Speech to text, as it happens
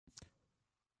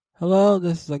Hello,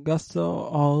 this is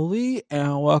Augusto Ali,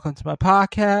 and welcome to my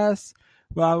podcast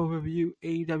where I will review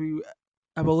AEW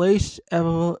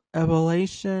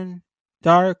Evolution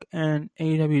Dark and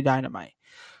AEW Dynamite.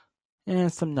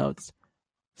 And some notes.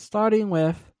 Starting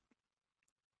with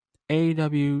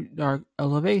AEW Dark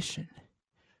Elevation.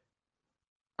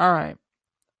 Alright,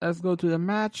 let's go to the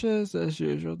matches. As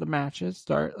usual, Let's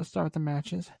start with the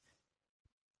matches.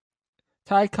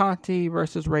 Ty Conti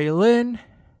versus Ray Lynn.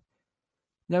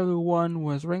 Number one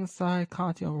was ringside.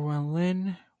 Conti overwhelmed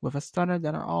Lynn with a stunner,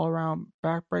 then an all-around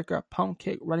backbreaker, pump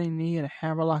kick, running knee, and a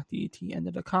hammerlock DDT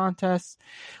ended the contest.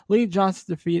 Lee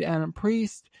Johnson defeated Adam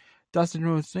Priest. Dustin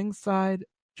Rhodes ringside.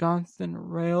 Johnson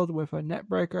railed with a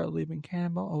neckbreaker, leaving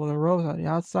Cannonball over the ropes on the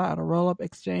outside. At a roll-up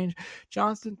exchange,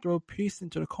 Johnson threw Priest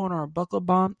into the corner of Buckle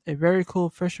Bomb. A very cool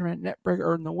fisherman neckbreaker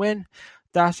earned the win.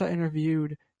 Dasha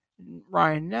interviewed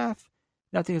Ryan Neff.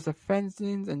 Nothing is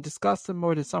offensive and disgusts him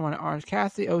more than someone at Orange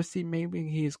Cassidy. OC maybe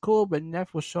he's cool, but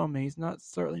Neff will show me he's not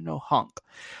certainly no hunk.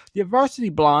 The Varsity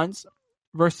Blondes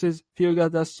versus Fuego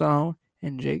del Sol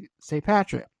and Jake St.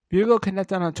 Patrick. Fuego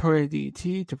connected on a Tory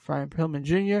DT to find Pillman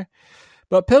Jr.,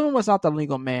 but Pillman was not the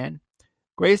legal man.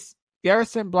 Grace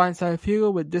Garrison blindsided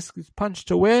Fuego with discus punch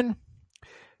to win.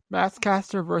 Max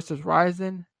Caster versus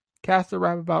Ryzen. Caster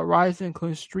rap about Ryzen,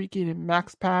 including streaking and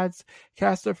max pads.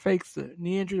 Caster fakes the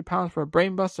knee injury to pounds for a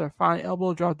brainbuster and finally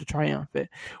elbow drop to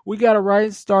triumphant. We got a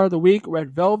Rising Star of the Week,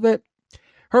 Red Velvet.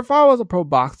 Her father was a pro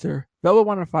boxer. Velvet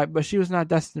wanted to fight, but she was not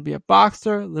destined to be a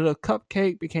boxer. Little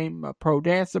Cupcake became a pro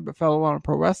dancer, but fell along in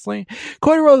pro wrestling.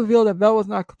 Cody Rhodes revealed that Velvet was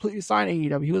not completely signed to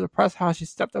AEW. He was impressed how she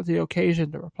stepped up to the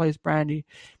occasion to replace Brandy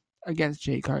against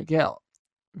Jade Cargill.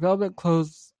 Velvet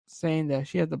closed saying that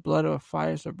she had the blood of a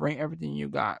fighter, so bring everything you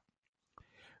got.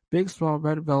 Big Swole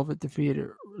Red Velvet defeated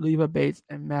Leva Bates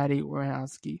and Maddie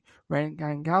Rankowski.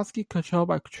 Rankowski controlled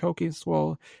by choking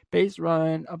Swole. Bates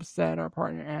ran upset her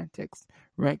partner antics.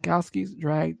 Rankowski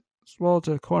dragged Swole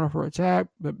to the corner for a tag,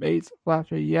 but Bates flapped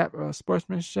her yap of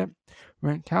sportsmanship.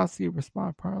 Rankowski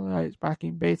responded paralyzed,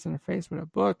 backing Bates in the face with a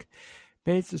book.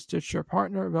 Bates stitched her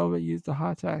partner. Velvet used the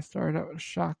hot tag, started out with a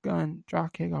shotgun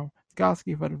dropkick on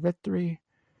Rankowski for the victory.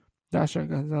 Dasha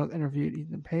Gonzalez interviewed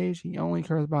Ethan Page. He only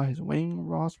cares about his winning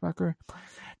Ross record.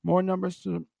 More numbers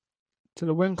to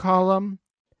the win column.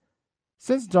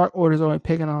 Since Dark Order is only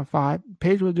picking on 5,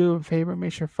 Page will do a favor and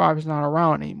make sure 5 is not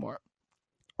around anymore.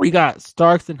 We got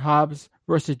Starks and Hobbs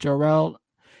versus Jarrell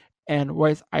and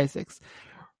Royce Isaacs.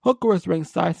 Hooker was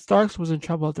ringside. Starks was in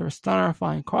trouble after a stunner,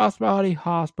 flying crossbody.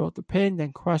 Hobbs broke the pin,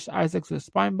 then crushed Isaacs with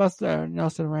a spinebuster, and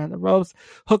Nelson ran the ropes.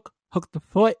 Hook hooked the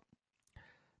foot.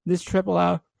 This triple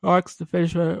out arcs to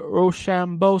finish with a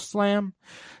Rochambeau slam.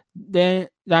 Then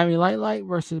Diamond Limelight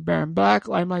versus Baron Black.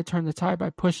 Limelight turned the tide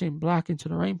by pushing Black into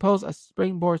the ring post. A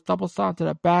springboard double stomp to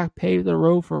the back paved the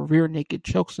road for a rear naked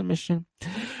choke submission.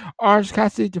 Orange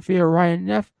Cassidy defeated Ryan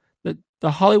Neff. The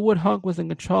Hollywood hunk was in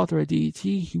control through a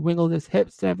DDT. He wiggled his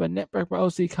hips, sent a netbreak by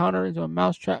OC counter into a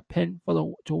mousetrap pin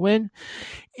to win.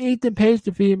 Ethan Page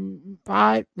defeated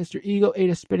 5. Mr. Ego ate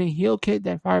a spinning heel kick,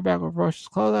 then fired back with Rush's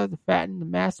clothesline to fatten the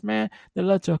masked man. That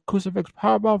led to a crucifix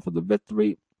powerbomb for the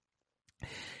victory.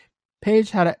 Page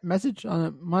had a message on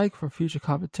the mic for future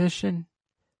competition.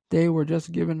 They were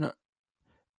just given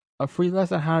a free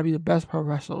lesson on how to be the best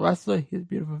professional wrestler. His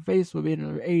beautiful face will be in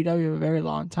AEW for a very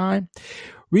long time.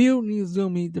 Ryu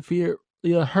Nizumi defeated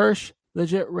Leela Hirsch.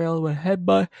 Legit railed with a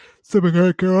headbutt.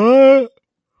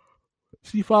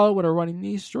 She followed with a running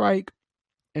knee strike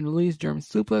and released German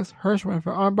suplex. Hirsch went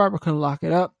for armbar but couldn't lock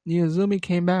it up. Nizumi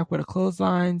came back with a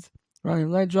clotheslines,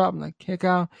 running leg drop and a kick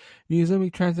out.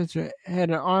 Nizumi transitioned to a head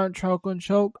and arm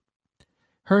choke.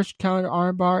 Hirsch countered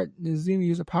armbar. Nizumi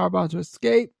used a powerbomb to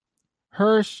escape.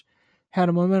 Hirsch had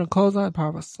a momentum clothesline,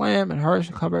 powerful slam, and Hirsch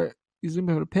covered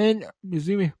Izumi with a pin.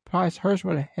 Izumi priced Hirsch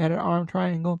with a head and arm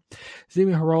triangle.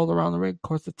 Izumi rolled around the ring, of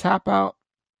course, the tap out.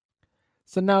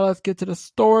 So now let's get to the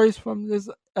stories from this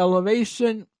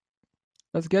elevation.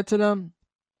 Let's get to them.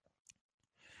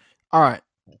 All right.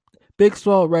 Big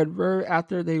Swole Red Bird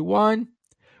after they won.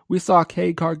 We saw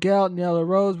Cade Cargill, Nyla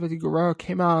Rose, Vicky Guerrero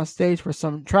came out on stage for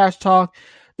some trash talk.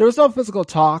 There was no physical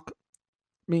talk,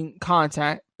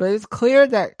 contact, but it's clear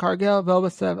that Cargill and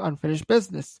Velvet still have unfinished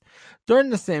business. During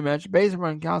the same match, Bates and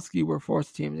Rankowski were forced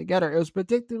to team together. It was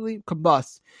predictably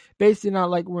combust. Bates did not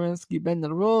like Rankowski bending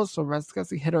the rules, so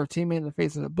Rankowski hit her teammate in the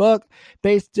face of the book.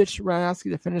 Bates ditched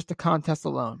Rankowski to finish the contest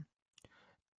alone.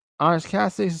 Orange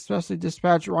Cassidy especially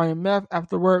dispatched Ryan Neff.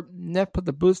 Afterward, Neff put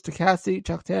the boots to Cassidy.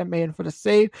 Chuck Taylor made in for the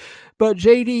save, but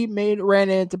JD ran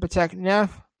in to protect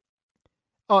Neff.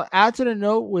 Add to the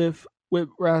note with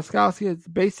Raskowski's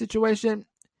Bates situation,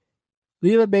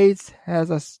 Leva Bates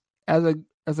has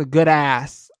a good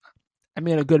ass. I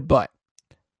mean a good butt.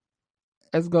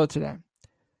 Let's go to that.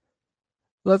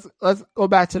 Let's go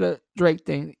back to the Drake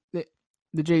thing, the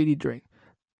JD Drake.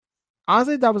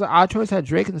 Honestly, that was an odd choice. Had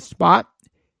Drake in the spot.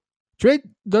 Drake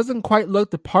doesn't quite look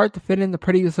the part to fit in the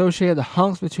pretty associated the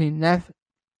hunks between Neff,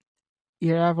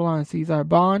 Avalon, and Cesar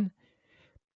Bond.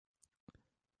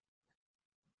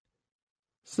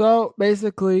 So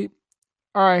basically,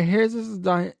 all right. Here's this is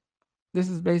done. This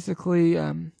is basically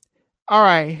all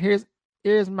right. Here's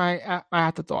my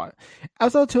afterthought.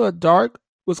 Episode 2 of Dark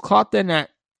was clocked in at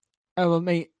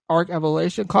Arc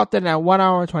Evolution, clocked in at 1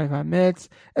 hour and 25 minutes.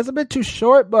 It's a bit too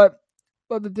short, but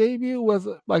the debut was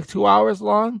like 2 hours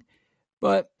long.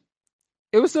 But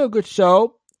it was still a good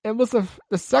show. It was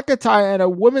the second time at a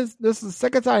women's. This is the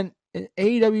second time in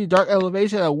AEW Dark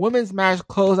Elevation a women's match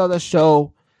closed out the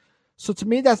show. So to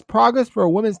me, that's progress for a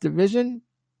women's division.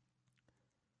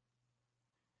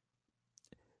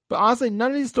 But honestly,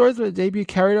 none of these stories for the debut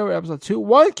carried over episode 2.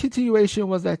 One continuation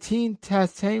was that Team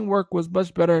Tang work was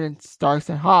much better than Starks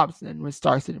and Hobbs and with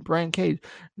Starks and Brian Cage.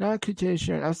 Not a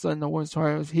continuation episode in the women's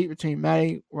story was heat between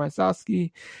Maddie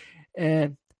Wazowski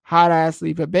and hot ass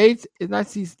Leva Bates. It's nice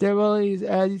to see stabilities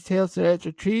add details to that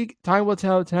intrigue. Time will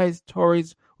tell if tonight's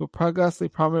stories will progressively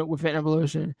prominent within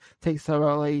Evolution take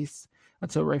several days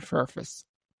until resurface.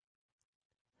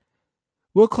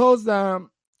 We'll close down.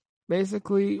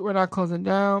 Basically, we're not closing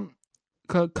down.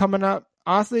 Coming up,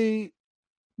 honestly,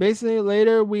 basically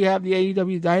later we have the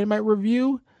AEW Dynamite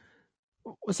review,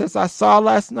 since I saw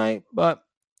last night, but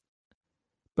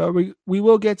we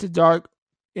will get to Dark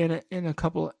in a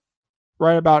couple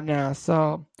right about now.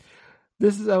 So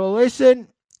this is Evolution,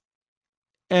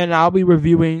 and I'll be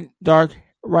reviewing Dark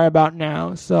right about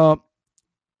now. So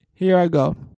here I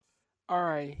go. All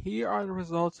right, here are the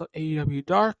results of AEW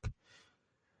Dark.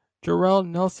 Jarrell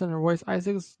Nelson and Royce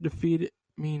Isaacs defeated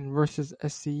versus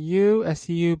SCU.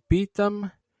 SCU beat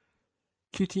them.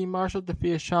 QT Marshall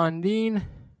defeated Sean Dean.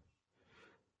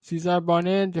 Cesar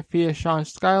Bonin defeated Sean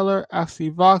Skyler. Ashley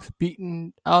Vox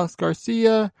beaten Alex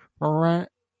Garcia. Miranda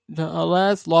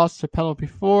Alez lost to Penelope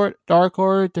Ford. Dark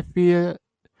Order defeated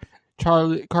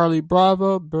Carly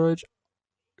Bravo, Burge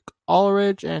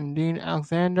Ulrich, and Dean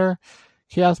Alexander.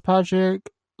 Chaos Project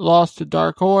lost to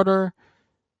Dark Order.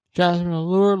 Jasmine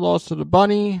Allure lost to the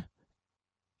Bunny.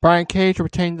 Brian Cage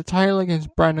retained the title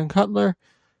against Brandon Cutler.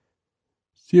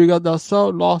 Ciudad del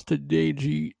Sol lost to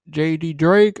JD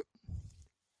Drake.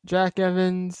 Jack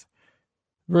Evans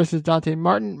versus Dante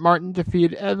Martin. Martin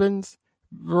defeated Evans.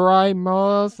 Varai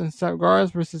Morales and Seth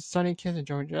Garza versus Sonny Kiss and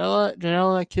Joey Janela.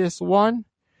 Janela Kiss won.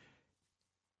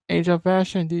 Angel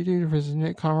Fashion DD versus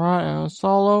Nick Camarado and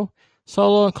Solo.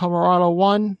 Solo and Camarado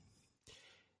won.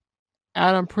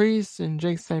 Adam Priest and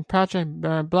Jake St. Patrick and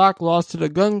Baron Black lost to the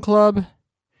Gun Club.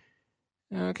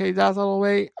 Okay, that's all the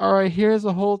way. Alright, here's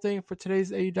the whole thing for today's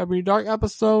AEW Dark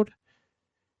episode.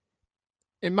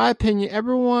 In my opinion,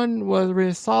 everyone was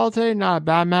really solid. Not a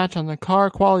bad match on the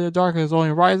card. Quality of Dark is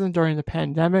only rising during the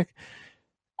pandemic.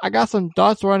 I got some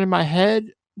thoughts running in my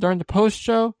head during the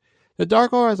post-show. The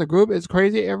Dark Order as a group is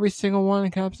crazy. Every single one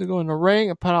comes to go in the ring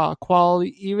and put out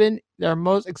quality. Even their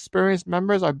most experienced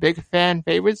members are big fan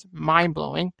favorites.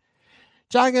 Mind-blowing.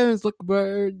 Jack Evans looked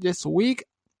better this week.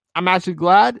 I'm actually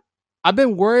glad. I've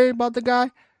been worried about the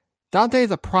guy. Dante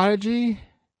is a prodigy.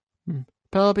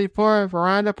 Penelope Ford and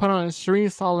Veranda put on a serene,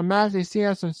 solid match. They seem to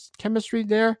have some chemistry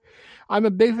there. I'm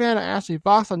a big fan of Ashley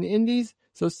Vox on the Indies,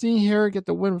 so seeing her get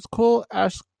the win was cool.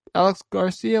 Alex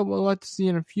Garcia would like to see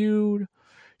in a feud.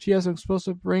 She has an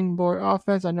explosive ringboard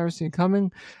offense I've never seen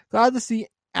coming. Glad to see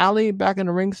Allie back in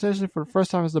the ring session for the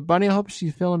first time as the Bunny. I hope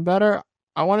she's feeling better.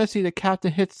 I want to see the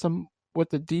captain hit some with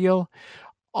the deal.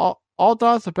 All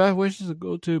thoughts and best wishes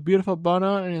go to Beautiful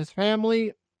Bunna and his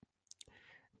family.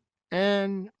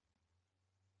 And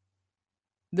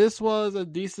this was a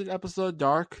decent episode,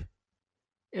 Dark.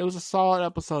 It was a solid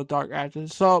episode, Dark Action.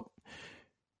 So,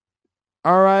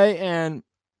 alright, and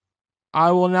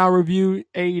I will now review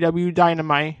AEW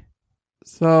Dynamite.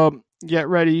 So, get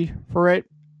ready for it.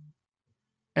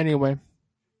 Anyway.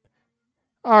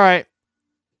 Alright.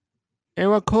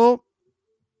 Anyone cool?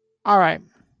 Alright.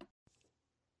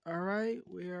 Alright,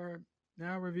 we are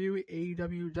now reviewing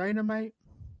AEW Dynamite.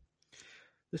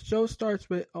 The show starts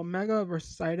with Omega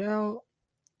versus Sydal.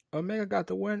 Omega got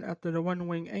the win after the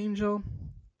One-Wing Angel.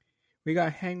 We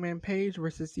got Hangman Page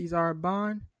versus Cesar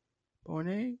Bonet.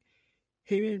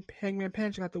 Hangman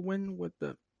Page got the win with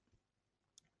that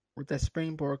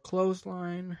springboard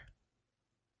clothesline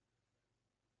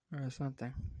or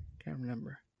something. Can't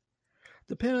remember.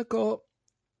 The Pinnacle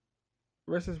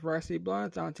versus Varsity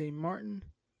Blonde, Dante Martin.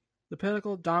 The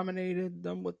Pinnacle dominated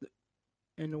them with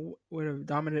a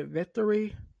dominant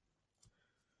victory.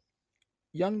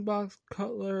 Young Bucks,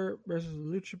 Cutler versus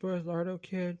Lucha Bros, Lardo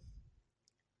Kid.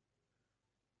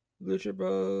 Lucha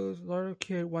Bros, Lardo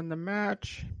Kid won the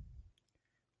match.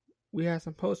 We had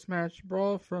some post-match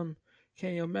brawl from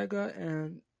Kenny Omega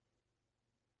and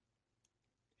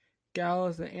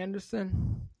Gallows and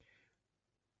Anderson.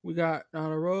 We got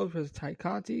Nana Rose versus Ty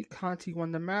Conti. Conti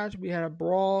won the match. We had a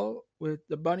brawl with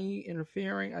the Bunny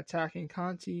interfering, attacking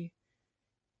Conti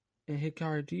and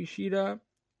Hikaru Shida.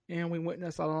 And we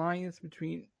witnessed an alliance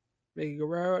between Vicky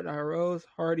Guerrero, Nana Rose,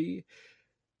 Hardy,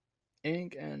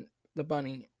 Inc., and the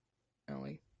Bunny.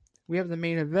 We have the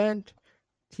main event,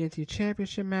 TNT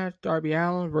Championship match, Darby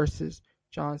Allin versus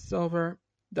John Silver.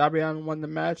 Darby Allin won the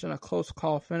match in a close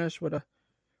call finish with a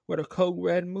Code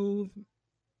Red move.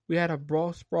 We had a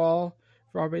brawl sprawl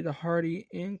for Darby the Hardy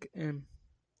Inc. and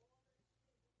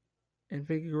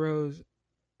Vicky Guerrero's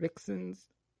Vixens.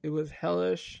 It was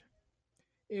hellish.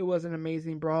 It was an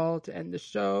amazing brawl to end the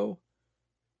show.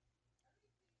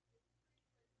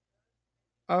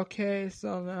 Okay,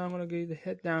 so now I'm going to give you the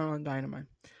hit down on Dynamite.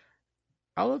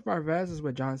 Alex Marvez is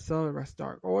with John Silver versus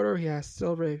Dark Order. He has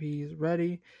Silver if he's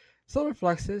ready. Silver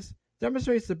flexes,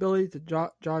 demonstrates the ability to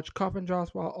dodge coffin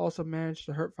drops while also manage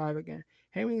to hurt 5 again.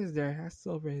 Hangman is there, has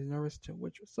Silver, he's nervous too,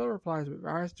 which Silver replies with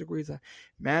various degrees of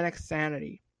manic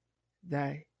sanity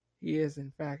that he is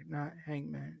in fact not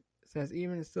Hangman. Says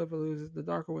even if Silver loses, the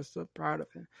Darker was still proud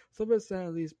of him. Silver is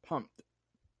at least pumped.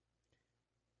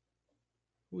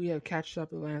 We have catched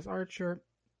up with Lance Archer.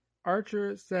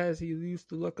 Archer says he used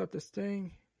to look up to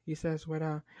Sting. He says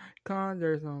without Khan,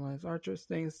 there is no Lance Archer.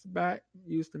 Sting's back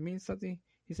used to mean something.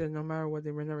 He said no matter what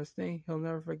they were never Sting, he'll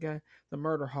never forget the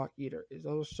Murder Hawk Eater. It's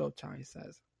also Showtime, he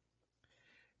says.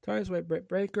 Tony's with Britt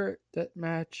Baker. That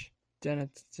match, then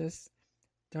it's just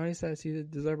Tony says he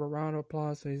deserves a round of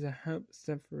applause, so he's a help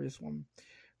sent for this woman.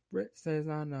 Britt says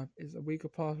not enough. It's a weak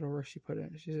applause for the work she put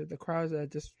in. She said the crowds are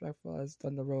disrespectful as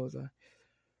Thunder Rosa.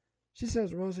 She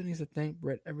says Rosa needs to thank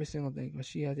Britt every single day because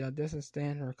she had the audacity to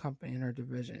stand her company in her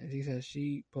division. And she says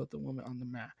she put the woman on the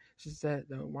map. She said,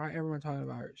 why everyone talking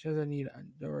about her? She doesn't need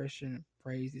adoration and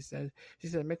praise. She said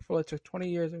Mick Foley took 20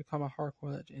 years to become a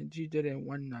hardcore legend, and she did it in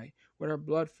one night. With her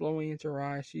blood flowing into her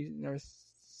eyes, she never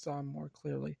saw more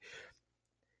clearly.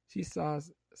 She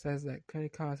says that Kenny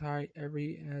Khan's high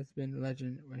every has been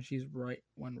legend when she's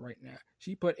one right now.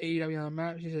 She put AEW on the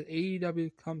map. She says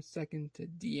AEW comes second to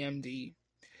DMD.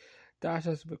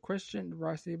 Dashes with Christian, the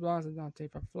Varsity Blondes, and Dante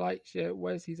for Flight. Shit,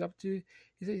 what is he's up to?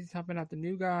 He says he's helping out the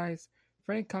new guys.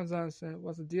 Frank comes on and says,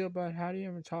 what's the deal, bud? How do you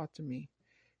even talk to me?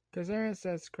 Kazarian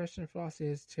says Christian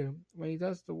Flossie is too. When he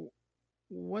does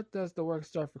what does the work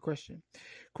start for Christian?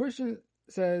 Christian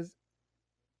says,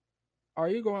 are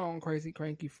you going on crazy,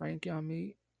 cranky Frankie on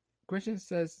me? Christian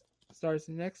says starts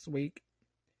next week.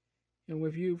 And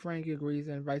with you, Frankie agrees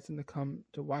and invites him to come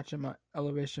to watch him on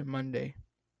Elevation Monday.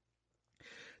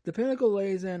 The Pinnacle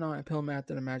lays in on a pill mat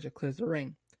that the Magic clears the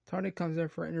ring. Tony comes in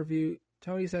for an interview.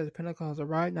 Tony says the Pinnacle has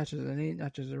arrived, not just a name,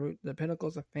 not just a root. The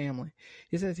Pinnacle's a family.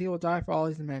 He says he will die for all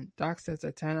these men. Doc says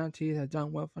that TNT has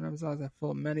done well for themselves and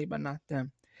full of many, but not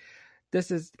them.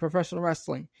 This is professional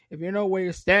wrestling. If you know where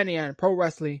you're standing at in pro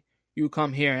wrestling, you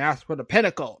come here and ask for the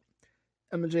Pinnacle.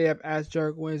 MJF asks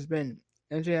Jericho where he's been.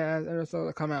 MJF asks Anderson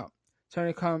to come out.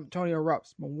 Tony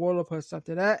erupts. But Wardlow puts up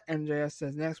to that. MJF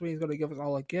says next week he's going to give us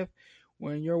all a gift.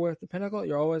 When you're with the Pinnacle,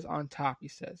 you're always on top, he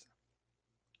says.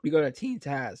 We go to Team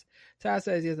Taz. Taz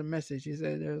says he has a message. He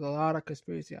says there's a lot of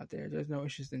conspiracy out there. There's no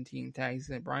issues in Team Taz. He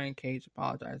said Brian Cage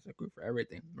apologized to the group for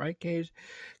everything. Right, Cage?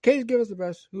 Cage give us the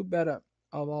best who better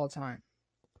of all time.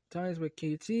 Tony's with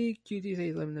QT. QT says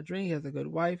he's living the dream. He has a good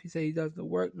wife. He said he does the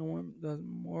work. No one does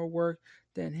more work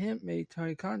than him. Maybe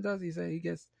Tony Khan does. He said he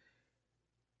gets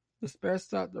the spare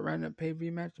stuff, the random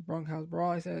pay-per-view match, the Bunkhouse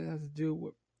Brawl. He said it has to do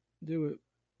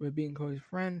with being Cody's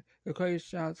friend. The Cody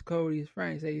shouts Cody's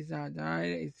friend. He says he's not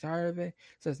dying. He's tired of it.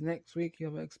 Says next week he'll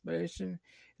have an expedition.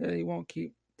 He says he won't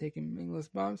keep taking meaningless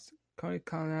bumps. Cody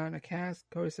calling out in a cast.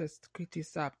 Cody says, QT,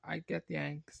 stop. I get the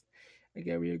angst. I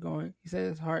get where you're going. He says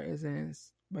his heart is in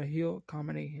his, but he'll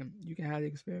accommodate him. You can have the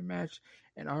experience match,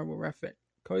 and Arn will ref it.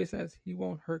 Cody says he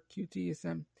won't hurt QT. He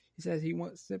says he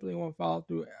simply won't follow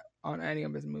through on any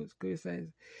of his moves. Cody says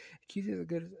QT is a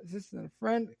good assistant and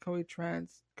friend.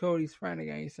 Cody's friend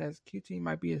again. He says QT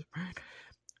might be his friend.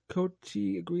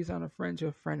 Cody agrees on a friend to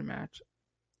a friend match.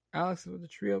 Alex is with the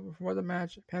trio before the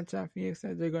match. Penta and Phoenix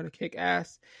says they're going to kick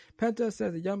ass. Penta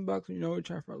says the Young Bucks, we know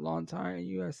each other for a long time, and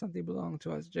you have something belonging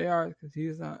to us. JR, because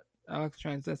he's not Alex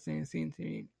transisting and seems to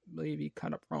me believe he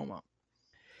cut a promo.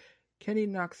 Kenny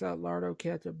knocks out Lardo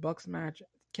Kid after Bucks match.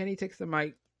 Kenny takes the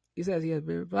mic He says he has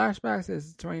vivid flashbacks.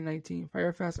 It's 2019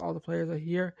 Fyre Fest. All the players are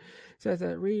here. Says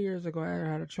that 3 years ago, I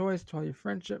had a choice. 12-year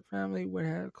friendship family would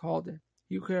have called it.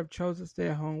 You could have chosen to stay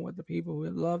at home with the people who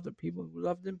loved the people who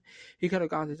loved him. He could have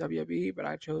gone to WWE, but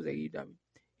I chose AEW.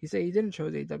 He said he didn't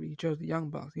choose AEW. He chose the Young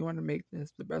Bucks. He wanted to make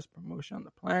this the best promotion on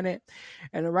the planet.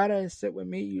 And rather than sit with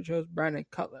me, you chose Brandon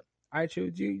Cutler. I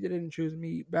chose you. You didn't choose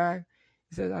me back.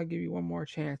 He says, I'll give you one more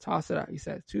chance. Toss it out. He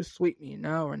says, too sweet me,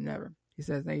 now or never. He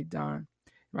says, Nate Don.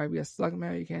 Might be a slug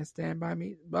man. You can't stand by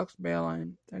me. Bucks bail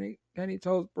on him. Then he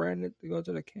tells Brandon to go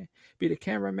to be the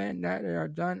cameraman. That they are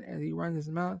done as he runs his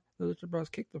mouth. The Lucha Bros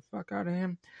kick the fuck out of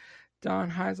him. Don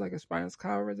hides like a spineless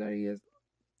coward that he is.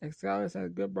 Excalibur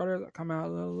says good brothers come out a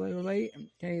little late and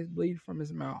Kenny's bleed from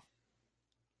his mouth.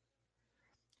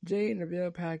 Jade in the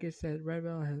video package said Red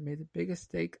Velvet has made the biggest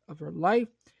stake of her life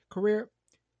career.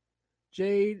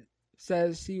 Jade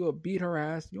says she will beat her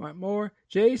ass. You want more?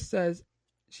 Jade says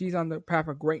she's on the path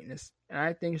of greatness, and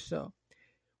I think so.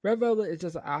 Red Velvet is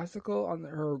just an obstacle on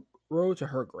her road to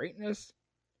her greatness.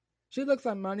 She looks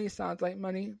like money, sounds like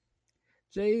money.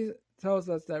 Jay tells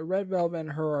us that Red Velvet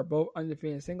and her are both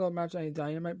undefeated single match on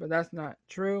Dynamite, but that's not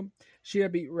true. She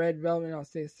beat Red Velvet in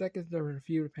 6 seconds during her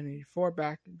feud with Penny 4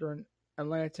 back during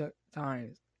Atlanta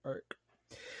Times.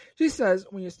 She says,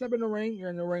 when you step in the ring, you're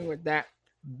in the ring with that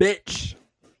bitch.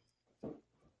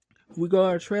 We go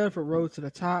to a trailer for Road to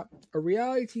the Top, a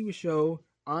reality TV show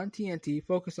on TNT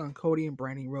focused on Cody and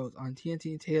Brandi Rhodes. On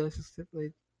TNT, Taylor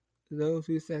specifically, to those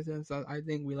who said to themselves, I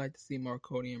think we like to see more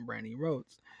Cody and Brandi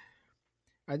Rhodes.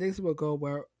 I think this will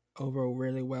go over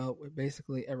really well with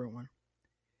basically everyone.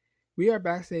 We are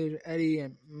backstage with Eddie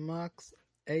and Mox.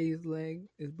 Eddie's leg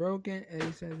is broken.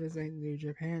 Eddie says this ain't New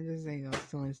Japan. This ain't no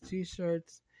selling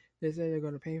t-shirts. They say they're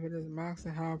going to pay for this. Mox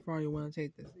said, how far are you willing to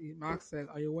take this? Mox says,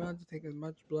 are you willing to take as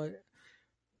much blood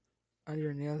under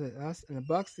your nails as us? And the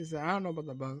Bucks, he said, I don't know about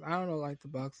the Bucks. I don't know like the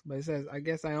Bucks. But he says, I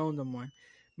guess I own them one.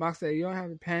 Mox said, you don't have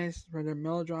the pants for the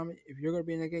melodrama. If you're going to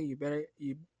be in the game,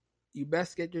 you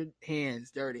best get your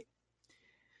hands dirty.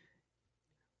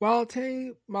 While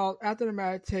after the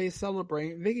match, Tay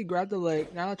celebrating, Vicky grabbed the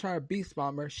leg, now trying to beast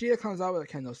bomb her. Shida comes out with a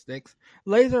kendo sticks,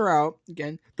 lays her out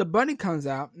again. The Bunny comes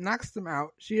out, knocks them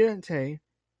out. Shida and Tay.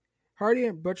 Hardy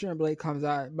and Butcher and Blade comes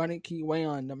out. Bunny keep weighing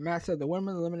on. The match said the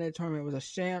women's eliminated tournament was a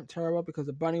sham, terrible because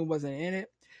the Bunny wasn't in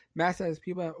it. Match says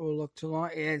people will look too long.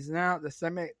 It ends now. The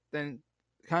segment then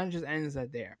kind of just ends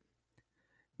at there.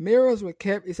 Mirrors with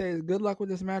Kip. He says, good luck with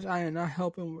this match. I am not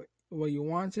helping with what you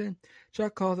wanted.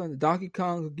 Chuck calls on the Donkey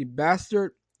Kong cookie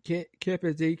bastard. Kip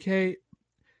is DK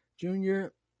Jr.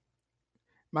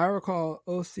 Myra call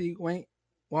OC Wayne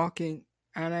walking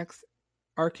annex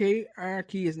arcade.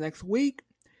 Anarchy is next week.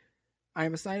 I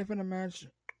am excited for the match.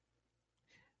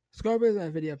 Scorpio's in a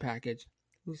video package.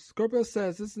 Scorpio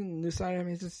says this is a new side of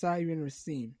me. It's a side you've never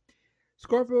seen.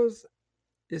 Scorpio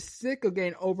is sick of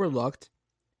getting overlooked.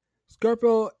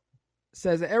 Scorpio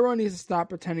says that everyone needs to stop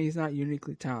pretending he's not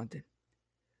uniquely talented.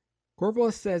 Scorpio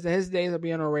says that his days of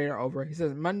being on the radar are over. He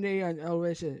says Monday on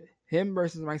Elevation, him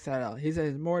versus Mike Sydal. He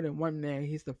says he's more than one man.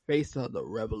 He's the face of the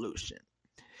revolution.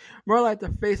 More like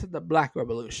the face of the Black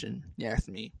Revolution, you ask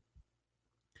me.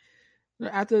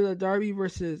 After the Darby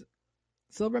versus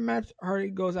Silver match,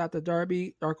 Hardy goes after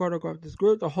Darby. Dark Order go after this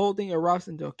group. The whole thing erupts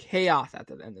into chaos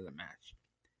after the end of the match.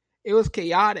 It was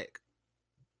chaotic.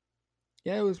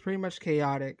 Yeah, it was pretty much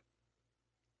chaotic.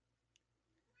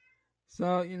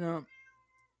 So,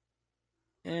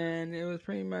 and it was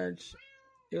pretty much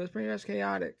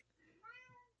chaotic.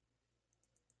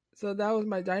 So that was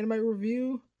my Dynamite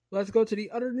review. Let's go to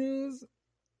the other news.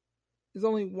 There's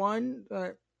only one,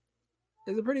 but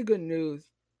it's a pretty good news.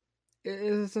 It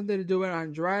is something to do with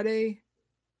Andrade.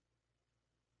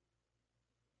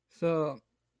 So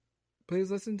please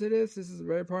listen to this. This is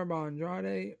very important about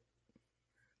Andrade.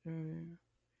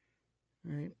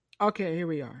 Alright. Okay, here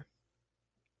we are.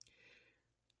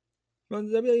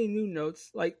 From the WWE new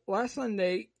notes, like last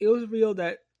Sunday, it was revealed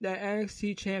that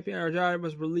NXT champion Andrade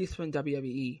was released from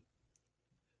WWE.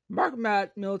 Mark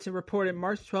Middleton reported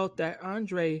March 12th that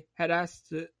Andre had asked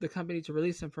the company to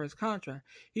release him for his contract.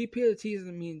 He appeared to tease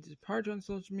the means departure on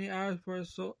social media hours for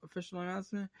his official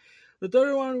announcement. The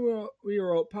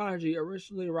 31-year-old prodigy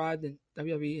originally arrived in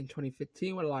WWE in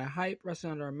 2015 with a lot of hype,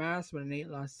 wrestling under a mask with Nate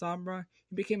La Sombra.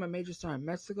 He became a major star in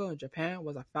Mexico and Japan,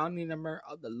 was a founding member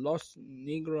of the Los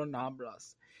Negro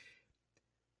Nobles.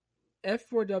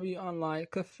 F4W Online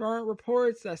confirmed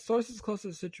reports that sources close to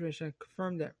the situation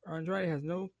confirmed that Andrade has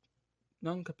no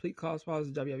non-complete clause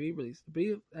following the WWE release. The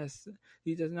belief as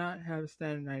he does not have a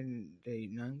standard 90-day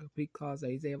non-complete clause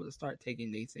that he's able to start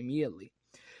taking dates immediately.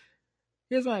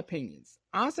 here's my opinions.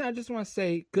 Honestly, I just want to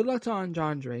say good luck to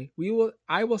Andre.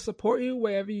 I will support you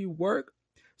wherever you work.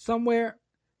 Somewhere.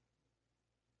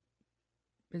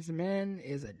 This man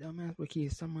is a dumbass, but he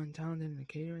is someone talented in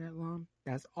catering that long.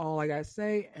 That's all I gotta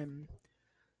say. And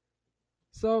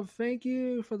so thank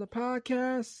you for the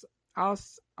podcast.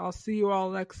 I'll see you all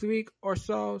next week or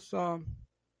so. So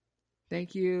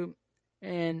thank you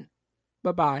and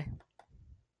bye bye.